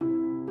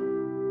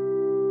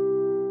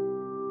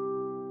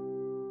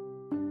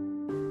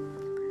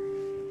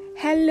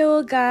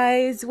Hello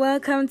guys,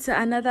 welcome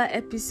to another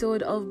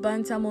episode of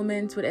Banter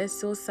Moments with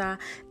Esosa.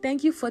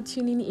 Thank you for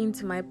tuning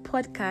into my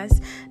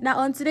podcast. Now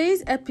on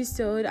today's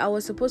episode, I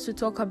was supposed to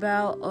talk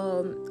about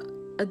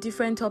a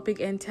different topic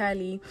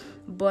entirely,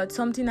 but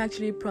something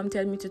actually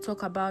prompted me to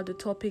talk about the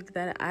topic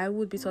that I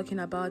would be talking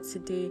about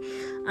today.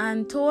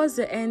 And towards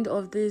the end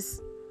of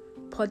this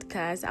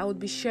podcast, I would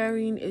be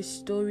sharing a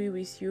story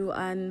with you,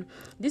 and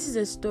this is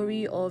a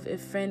story of a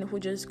friend who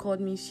just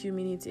called me a few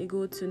minutes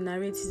ago to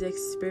narrate his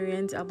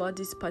experience about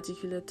this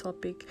particular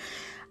topic.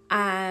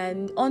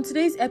 And on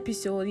today's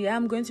episode,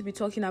 I'm going to be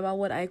talking about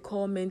what I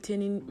call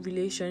maintaining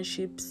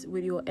relationships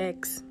with your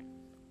ex.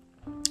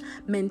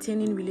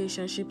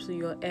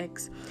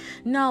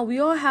 Now, we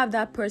all have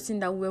that person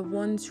that we were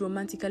once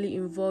romantically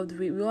involved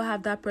with. We all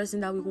have that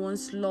person that we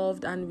once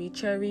loved and we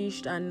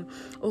cherished and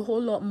a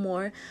whole lot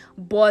more,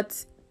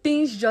 but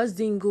things just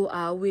didn't go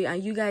our way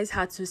and you guys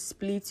had to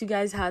split. You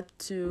guys had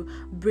to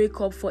break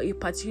up for a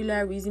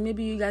particular reason.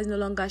 Maybe you guys no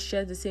longer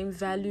share the same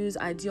values,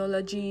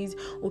 ideologies,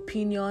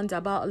 opinions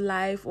about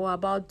life, or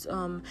about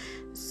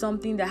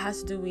something that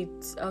has to do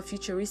with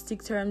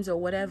futuristic terms or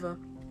whatever.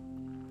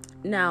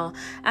 Now,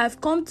 I've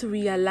come to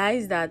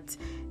realize that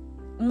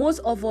most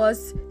of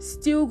us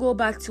still go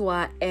back to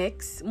our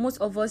ex. Most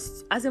of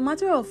us, as a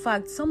matter of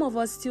fact, some of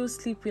us still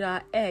sleep with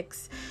our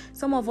ex.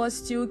 Some of us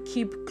still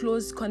keep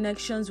close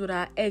connections with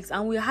our ex,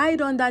 and we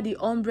hide under the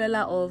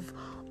umbrella of,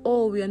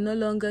 oh, we are no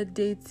longer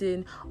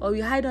dating, or we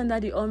hide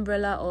under the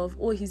umbrella of,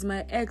 oh, he's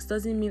my ex,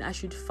 doesn't mean I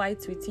should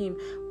fight with him.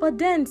 But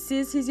then,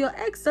 sis, he's your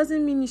ex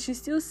doesn't mean you should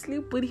still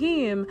sleep with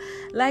him.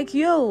 Like,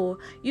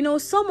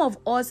 some of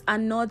us are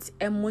not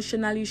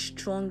emotionally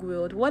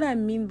strong-willed. What I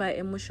mean by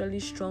emotionally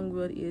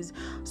strong-willed is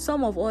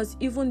some of us,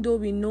 even though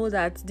we know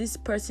that this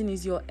person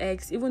is your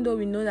ex, even though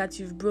we know that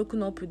you've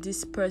broken up with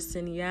this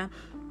person,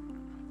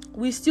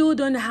 we still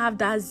don't have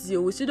that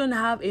zeal. We still don't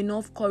have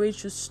enough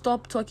courage to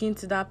stop talking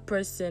to that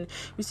person.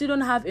 We still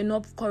don't have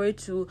enough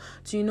courage to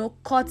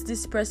cut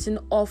this person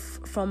off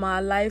from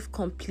our life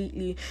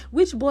completely.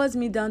 Which boils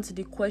me down to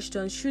the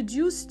question, should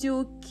you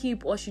still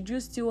keep or should you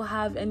still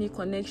have any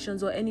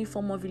connections or any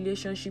form of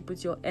relationship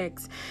with your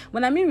ex?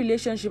 When I mean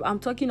relationship, I'm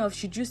talking of,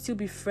 should you still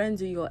be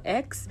friends with your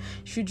ex?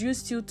 Should you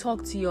still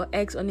talk to your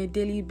ex on a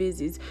daily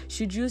basis?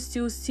 Should you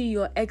still see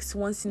your ex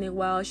once in a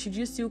while? Should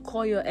you still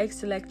call your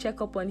ex to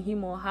check up on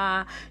him or her?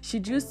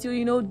 Should you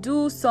still,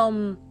 do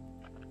some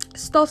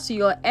stuff to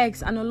your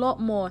ex and a lot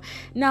more?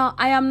 Now,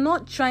 I am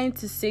not trying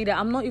to say that.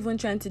 I'm not even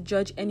trying to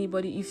judge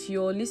anybody. If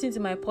you're listening to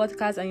my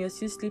podcast and you're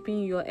still sleeping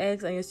with your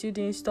ex and you're still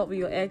doing stuff with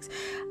your ex,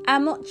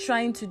 I'm not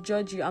trying to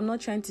judge you. I'm not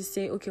trying to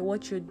say, okay,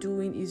 what you're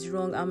doing is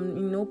wrong. I'm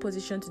in no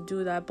position to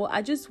do that. But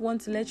I just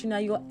want to let you know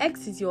your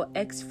ex is your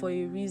ex for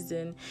a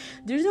reason.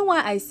 The reason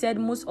why I said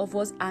most of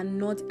us are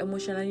not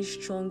emotionally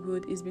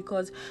strong-willed is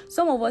because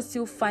some of us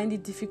still find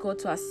it difficult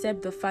to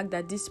accept the fact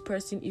that this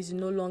person is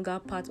no longer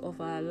part of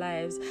our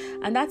lives.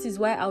 And that is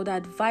why I would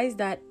advise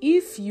that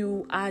if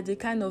you are the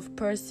kind of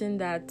person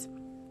that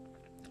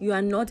you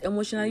are not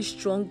emotionally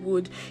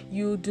strong-willed,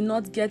 you do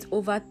not get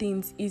over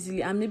things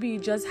easily, and maybe you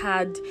just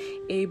had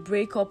a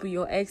breakup with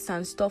your ex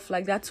and stuff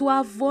like that, to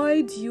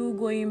avoid you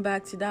going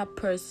back to that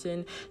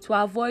person, to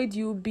avoid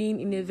you being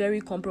in a very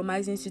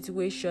compromising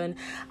situation,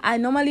 I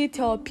normally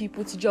tell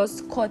people to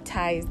just cut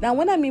ties. Now,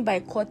 what I mean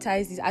by cut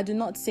ties is I do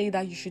not say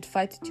that you should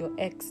fight with your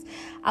ex.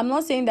 I'm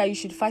not saying that you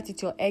should fight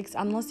with your ex.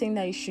 I'm not saying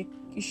that you should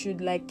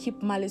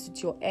keep malice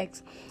with your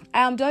ex.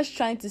 I am just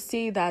trying to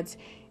say that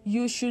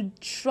you should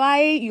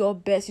try your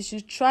best. You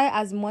should try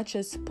as much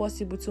as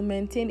possible to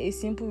maintain a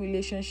simple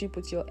relationship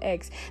with your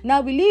ex.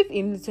 Now, we live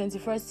in the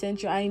 21st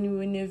century and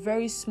we're in a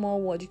very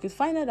small world. You could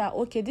find out that,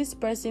 okay, this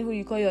person who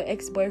you call your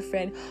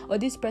ex-boyfriend or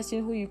this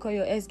person who you call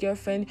your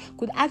ex-girlfriend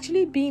could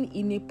actually be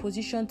in a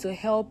position to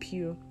help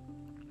you.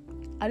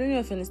 I don't know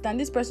if you understand.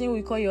 This person who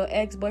we call your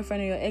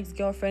ex-boyfriend or your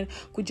ex-girlfriend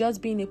could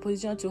just be in a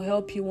position to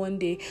help you one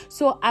day.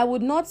 So I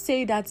would not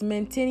say that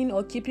maintaining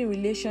or keeping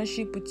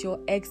relationship with your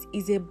ex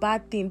is a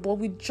bad thing, but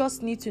we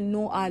just need to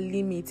know our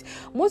limits.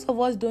 Most of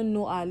us don't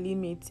know our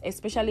limits,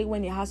 especially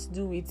when it has to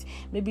do with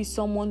maybe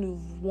someone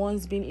we've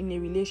once been in a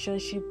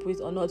relationship with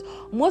or not.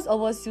 Most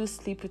of us still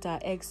sleep with our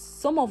ex.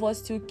 Some of us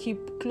still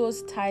keep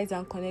close ties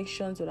and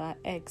connections with our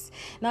ex.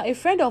 Now, a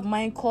friend of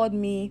mine called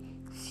me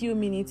few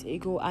minutes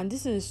ago, and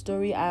this is a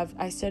story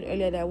I said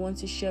earlier that I want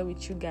to share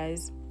with you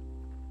guys.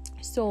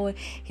 So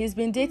he's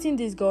been dating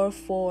this girl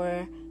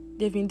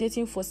they've been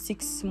dating for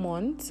 6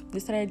 months. They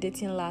started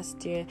dating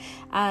last year,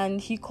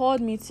 and he called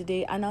me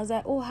today, and I was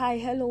like, oh, hi,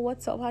 hello,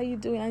 what's up, how you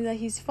doing? And he's like,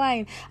 he's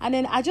fine. And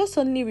then I just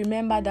suddenly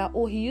remembered that,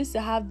 oh, he used to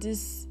have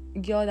this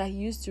girl that he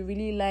used to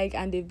really like,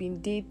 and they've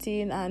been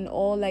dating and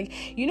all,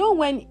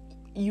 when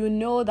you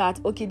know that,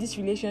 okay, this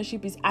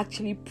relationship is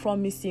actually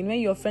promising. When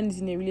your friend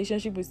is in a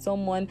relationship with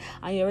someone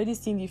and you're already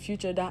seeing the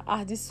future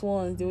that, this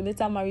one, they will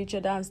later marry each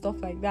other and stuff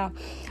like that.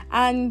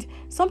 And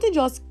something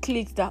just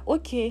clicked that,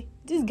 okay,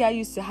 this guy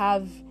used to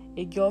have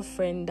a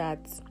girlfriend that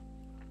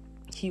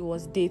he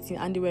was dating,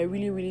 and they were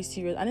really, really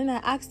serious. And then I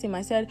asked him,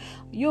 I said,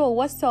 yo,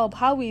 what's up?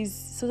 How is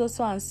so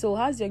and so?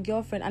 How's your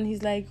girlfriend? And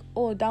he's like,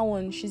 oh, that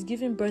one, she's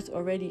giving birth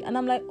already. And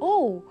I'm like,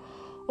 oh,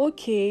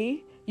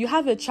 okay, you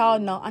have a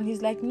child now? And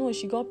he's like, no,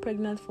 she got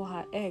pregnant for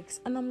her ex.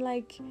 And I'm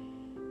like,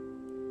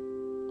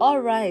 all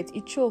right,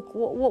 it choked.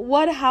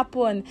 What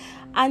happened?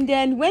 And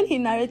then when he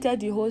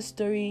narrated the whole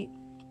story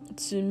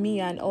to me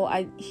and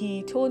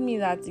he told me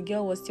that the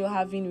girl was still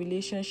having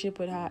relationship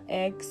with her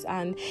ex,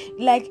 and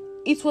like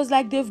it was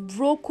like they've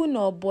broken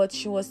up, but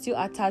she was still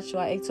attached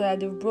to her ex. So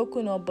they've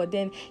broken up, but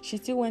then she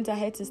still went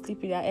ahead to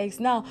sleep with her ex.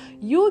 Now,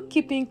 you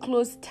keeping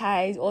close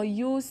ties, or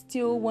you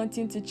still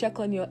wanting to check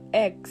on your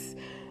ex,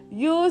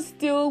 you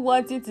still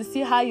wanting to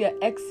see how your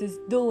ex is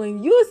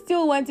doing, you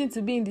still wanting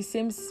to be in the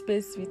same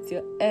space with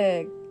your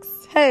ex.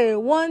 Hey,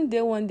 one day,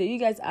 you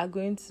guys are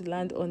going to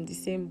land on the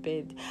same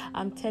bed.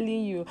 I'm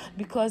telling you,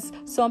 because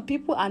some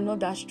people are not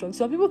that strong.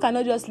 Some people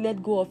cannot just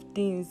let go of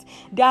things.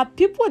 There are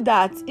people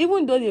that,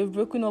 even though they've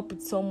broken up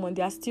with someone,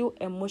 they are still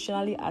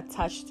emotionally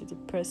attached to the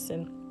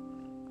person.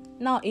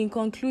 Now, in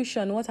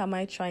conclusion, what am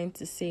I trying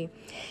to say?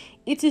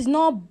 It is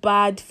not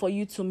bad for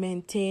you to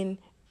maintain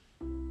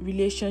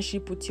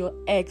relationship with your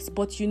ex,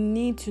 but you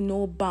need to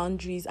know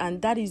boundaries,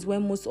 and that is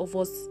where most of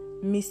us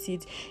miss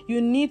it. You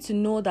need to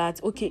know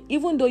that, okay,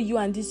 even though you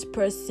and this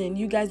person,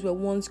 you guys were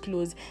once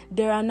close,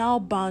 there are now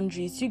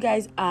boundaries. You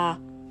guys are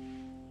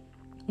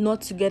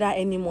not together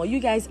anymore. You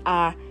guys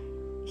are,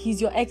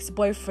 he's your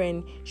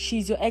ex-boyfriend,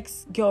 she's your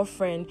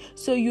ex-girlfriend.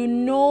 So you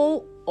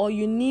know, or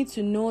you need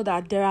to know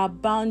that there are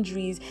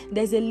boundaries.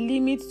 There's a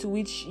limit to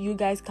which you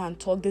guys can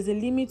talk. There's a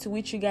limit to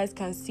which you guys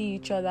can see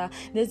each other.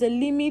 There's a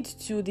limit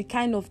to the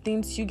kind of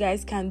things you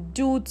guys can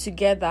do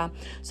together.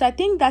 So I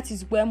think that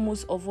is where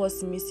most of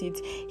us miss it.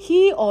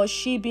 He or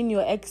she being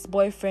your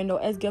ex-boyfriend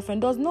or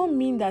ex-girlfriend does not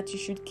mean that you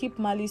should keep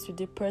malice with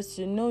the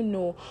person.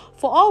 No.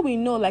 For all we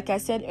know, like I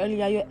said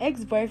earlier, your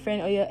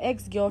ex-boyfriend or your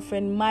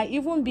ex-girlfriend might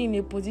even be in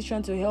a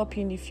position to help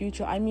you in the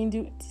future. I mean,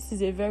 this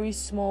is a very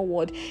small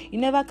word. You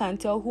never can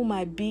tell who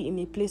might be in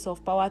a place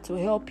of power to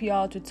help you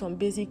out with some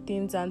basic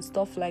things and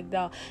stuff like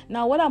that.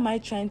 Now, what am I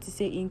trying to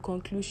say in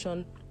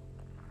conclusion?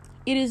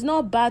 It is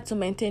not bad to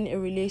maintain a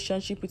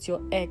relationship with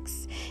your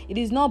ex. It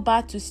is not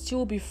bad to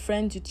still be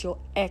friends with your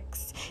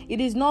ex.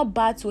 It is not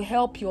bad to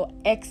help your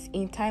ex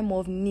in time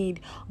of need.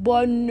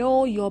 But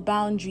know your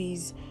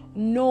boundaries.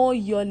 Know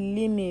your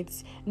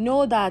limits.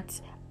 Know that,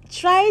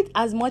 try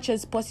as much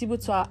as possible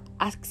to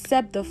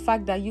accept the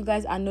fact that you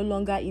guys are no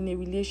longer in a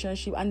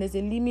relationship, and there's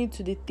a limit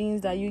to the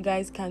things that you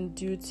guys can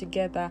do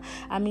together.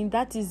 I mean,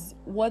 that is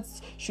what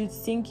should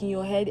sink in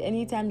your head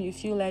anytime you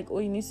feel like, oh,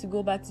 you need to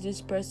go back to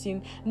this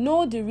person.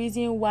 Know the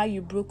reason why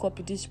you broke up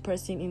with this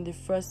person in the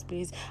first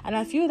place. And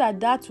I feel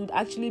that would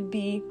actually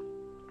be,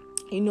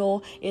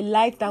 a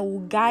light that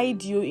will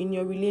guide you in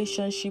your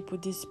relationship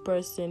with this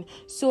person.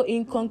 So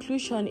in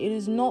conclusion, it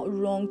is not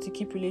wrong to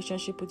keep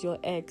relationship with your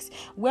ex.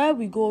 Where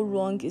we go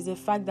wrong is the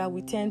fact that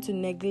we tend to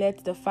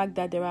neglect the fact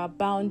that there are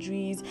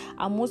boundaries,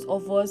 and most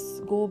of us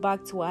go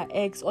back to our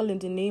ex all in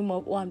the name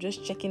of, oh, I'm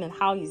just checking on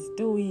how he's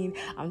doing,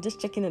 I'm just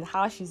checking on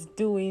how she's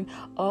doing,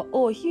 or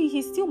oh,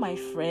 he's still my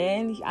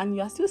friend, and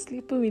you're still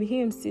sleeping with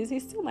him, sis,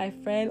 he's still my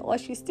friend, or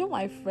she's still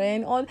my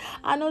friend, or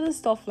another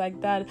stuff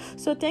like that.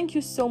 So thank you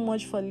so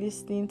much for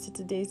listening to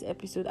today's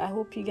episode. I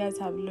hope you guys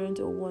have learned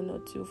a one or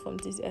two from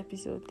this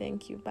episode.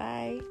 Thank you.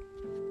 Bye.